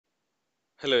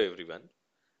Hello everyone.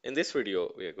 In this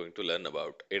video, we are going to learn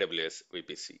about AWS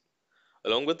VPC.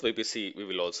 Along with VPC, we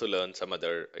will also learn some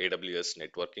other AWS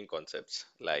networking concepts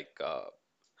like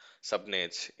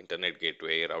subnets, internet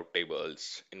gateway, route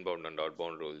tables, inbound and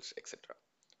outbound rules, etc.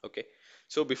 Okay.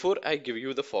 So before I give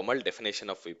you the formal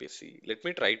definition of VPC, let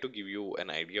me try to give you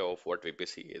an idea of what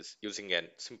VPC is using a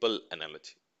simple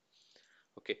analogy.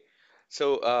 Okay.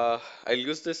 So I'll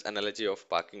use this analogy of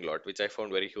parking lot, which I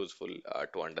found very useful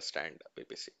to understand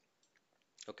VPC.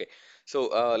 Okay,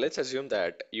 so let's assume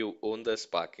that you own this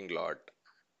parking lot,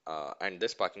 and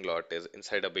this parking lot is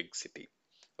inside a big city.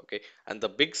 Okay, and the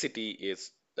big city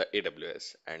is the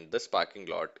AWS, and this parking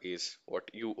lot is what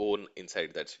you own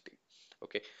inside that city.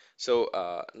 Okay, so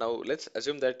now let's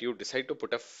assume that you decide to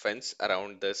put a fence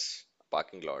around this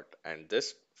parking lot, and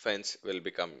this fence will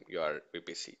become your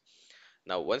VPC.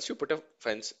 Now, once you put a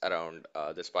fence around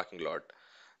this parking lot,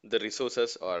 the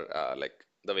resources or like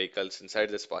the vehicles inside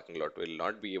this parking lot will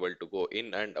not be able to go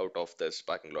in and out of this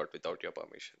parking lot without your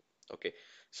permission. Okay,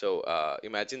 so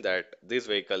imagine that these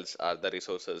vehicles are the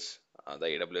resources, the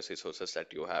AWS resources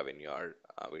that you have in your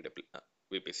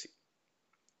VPC.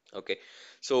 Okay,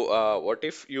 so what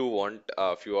if you want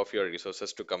a few of your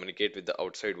resources to communicate with the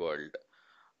outside world?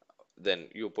 Then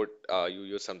you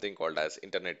use something called as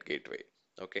internet gateway.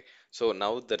 Okay, so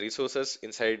now the resources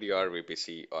inside your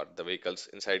VPC or the vehicles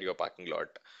inside your parking lot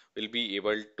will be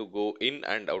able to go in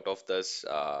and out of this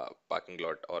parking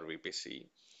lot or VPC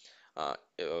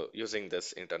using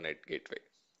this internet gateway.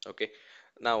 Okay,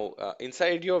 now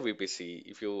inside your VPC,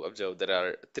 if you observe, there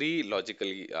are three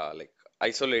logically like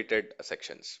isolated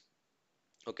sections.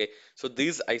 Okay, so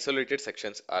these isolated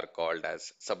sections are called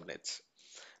as subnets.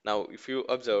 Now, if you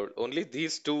observe, only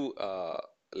these two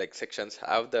like sections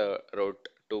have the route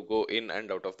to go in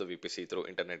and out of the VPC through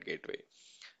Internet Gateway,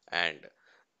 and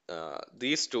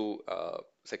these two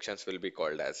sections will be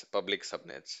called as public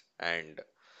subnets, and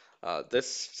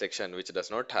this section, which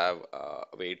does not have a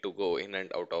way to go in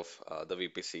and out of the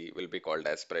VPC, will be called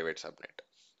as private subnet.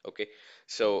 Okay,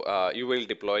 so you will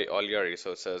deploy all your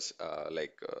resources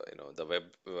like the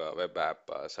web app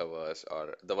servers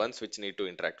or the ones which need to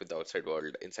interact with the outside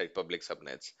world inside public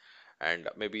subnets, and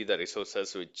maybe the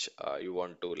resources which you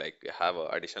want to like have a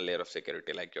additional layer of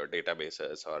security like your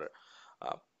databases or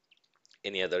uh,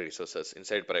 any other resources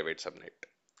inside private subnet.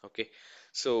 Okay,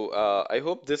 so I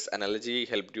hope this analogy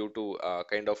helped you to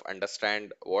kind of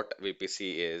understand what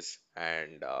VPC is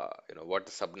and what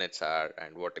the subnets are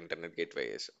and what internet gateway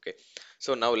is. Okay,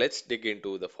 so now let's dig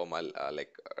into the formal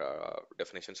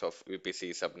definitions of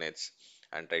VPC subnets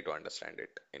and try to understand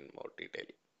it in more detail.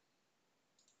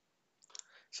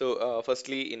 So,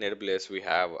 firstly, in AWS, we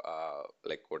have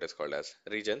like what is called as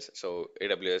regions. So,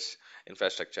 AWS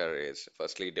infrastructure is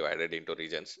firstly divided into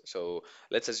regions. So,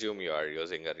 let's assume you are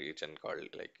using a region called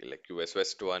like US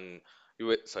West 1,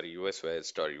 US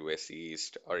West or US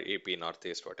East or AP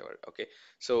Northeast, whatever. Okay.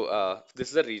 So, this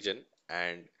is the region,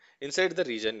 and inside the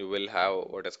region, you will have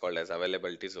what is called as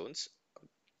availability zones.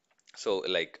 So,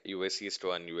 like US East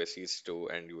 1, US East 2,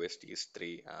 and US East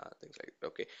 3, things like that.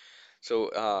 Okay.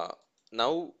 So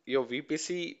now your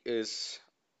VPC is,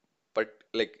 but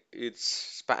like it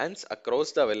spans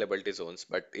across the availability zones,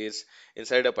 but is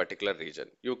inside a particular region.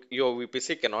 Your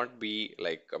VPC cannot be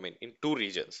like, I mean, in two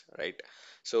regions, right?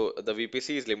 So the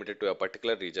VPC is limited to a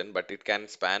particular region, but it can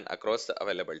span across the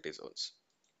availability zones.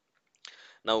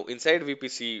 Now, inside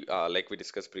VPC, like we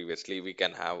discussed previously, we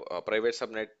can have a private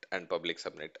subnet and public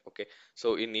subnet. Okay,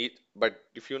 so in each, but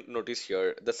if you notice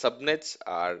here, the subnets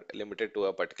are limited to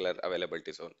a particular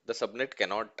availability zone. The subnet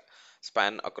cannot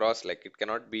span across, like it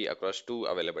cannot be across two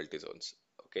availability zones.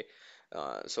 Okay,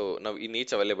 so now in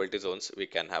each availability zones, we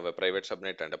can have a private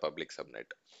subnet and a public subnet,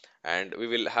 and we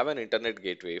will have an internet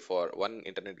gateway for one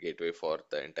internet gateway for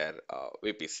the entire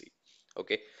VPC.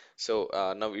 Okay, so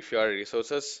now if your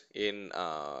resources in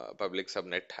public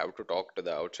subnet have to talk to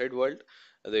the outside world,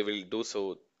 they will do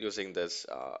so using this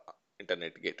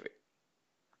internet gateway.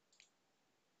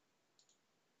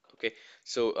 Okay,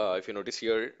 so if you notice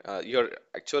here, your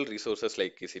actual resources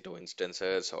like EC2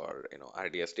 instances or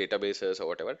RDS databases or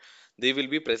whatever, they will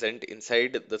be present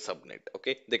inside the subnet.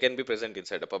 Okay, they can be present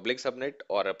inside a public subnet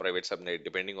or a private subnet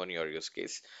depending on your use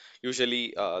case.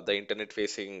 Usually, the internet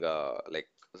facing like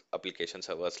application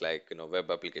servers like web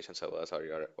application servers or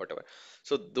your whatever.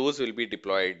 So those will be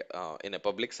deployed in a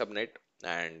public subnet,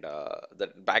 and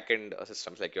the backend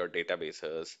systems like your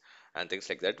databases and things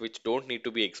like that, which don't need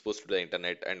to be exposed to the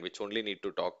internet and which only need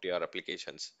to talk to your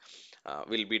applications,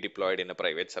 will be deployed in a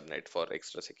private subnet for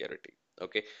extra security.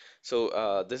 Okay,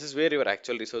 so this is where your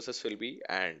actual resources will be,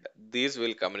 and these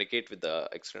will communicate with the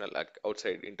external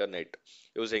outside internet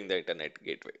using the internet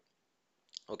gateway.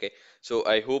 Okay, so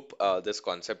I hope this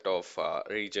concept of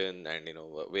region and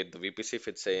where the VPC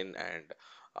fits in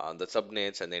and the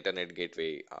subnets and the internet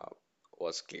gateway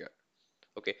was clear.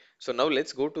 Okay, so now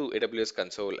let's go to AWS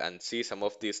console and see some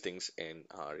of these things in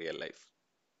real life.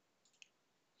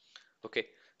 Okay,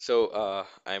 so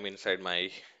I'm inside my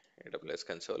AWS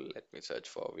console. Let me search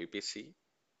for VPC.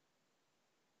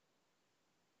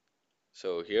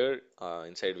 So here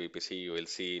inside VPC, you will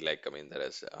see like, I mean, there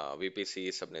is VPC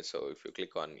subnet. So if you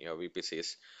click on your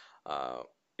VPCs, uh,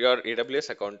 your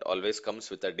AWS account always comes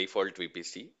with a default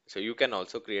VPC. So you can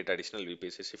also create additional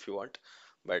VPCs if you want,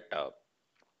 but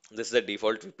this is the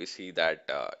default VPC that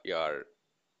your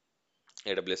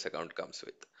AWS account comes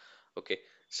with. Okay,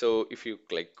 so if you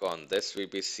click on this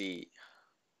VPC,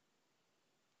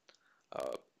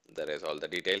 uh, there is all the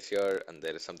details here, and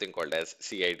there is something called as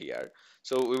CIDR.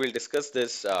 So we will discuss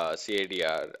this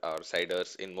CIDR or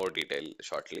CIDRs in more detail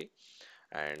shortly.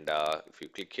 And if you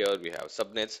click here, we have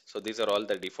subnets. So these are all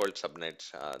the default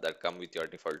subnets that come with your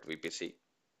default VPC.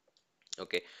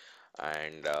 Okay,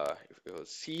 and if you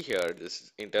see here, this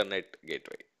is internet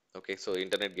gateway. Okay, so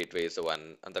internet gateway is the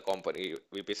one and the company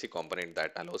VPC component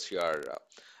that allows your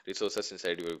resources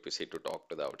inside your VPC to talk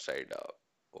to the outside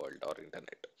world or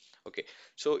internet. Okay,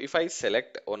 so if I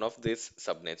select one of these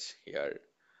subnets here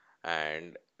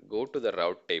and go to the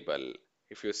route table,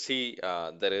 if you see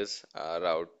there is a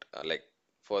route like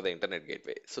for the internet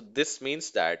gateway. So this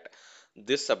means that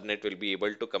this subnet will be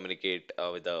able to communicate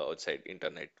with the outside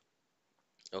internet.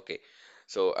 Okay,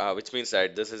 so which means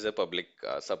that this is a public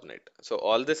subnet. So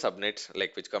all the subnets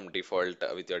like which come default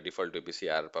with your default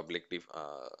VPC are public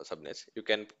subnets. You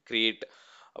can create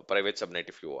a private subnet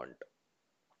if you want.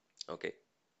 Okay,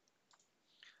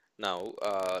 now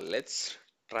let's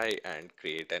try and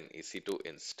create an EC2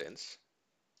 instance.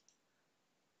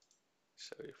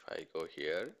 So if I go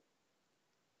here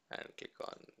and click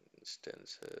on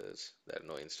instances, there are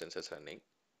no instances running.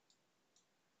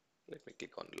 Let me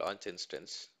click on launch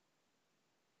instance.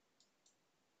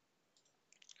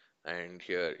 And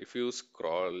here, if you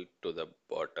scroll to the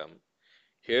bottom,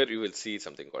 here you will see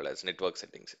something called as network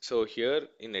settings. So here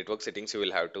in network settings, you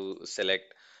will have to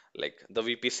select like the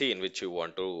VPC in which you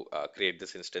want to create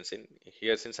this instance in.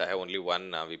 Here, since I have only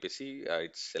one VPC,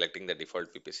 it's selecting the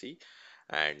default VPC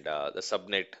and the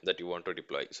subnet that you want to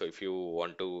deploy. So if you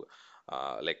want to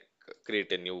like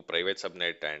create a new private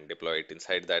subnet and deploy it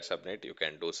inside that subnet, you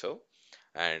can do so.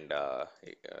 And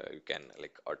you can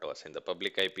like auto assign the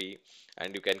public IP,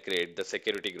 and you can create the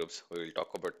security groups. We will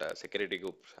talk about security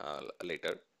groups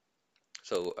later.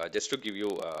 So just to give you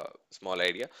a small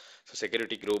idea, so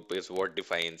security group is what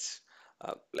defines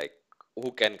like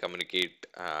who can communicate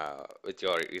with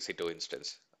your EC2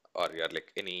 instance or your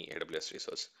like any AWS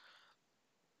resource,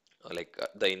 like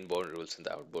the inbound rules and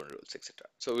the outbound rules, etc.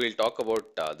 So we'll talk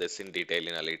about this in detail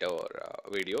in a later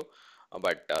video,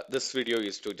 but this video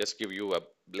is to just give you a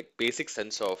like basic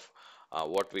sense of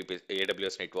what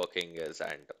AWS networking is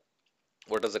and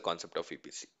what is the concept of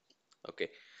VPC. Okay.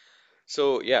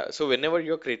 So yeah, so whenever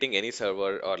you're creating any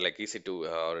server or like EC2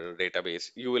 or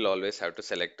database, you will always have to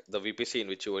select the VPC in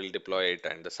which you will deploy it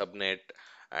and the subnet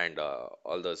and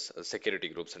all those security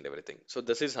groups and everything. So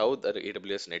this is how the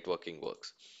AWS networking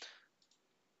works.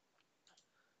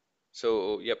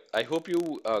 So yep, I hope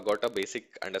you got a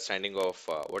basic understanding of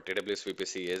what AWS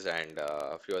VPC is and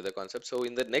a few other concepts. So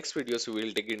in the next videos, we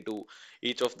will dig into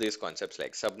each of these concepts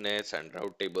like subnets and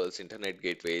route tables, internet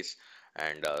gateways,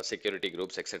 and security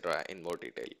groups, etc. in more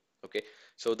detail. Okay,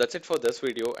 so that's it for this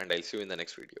video, and I'll see you in the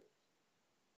next video.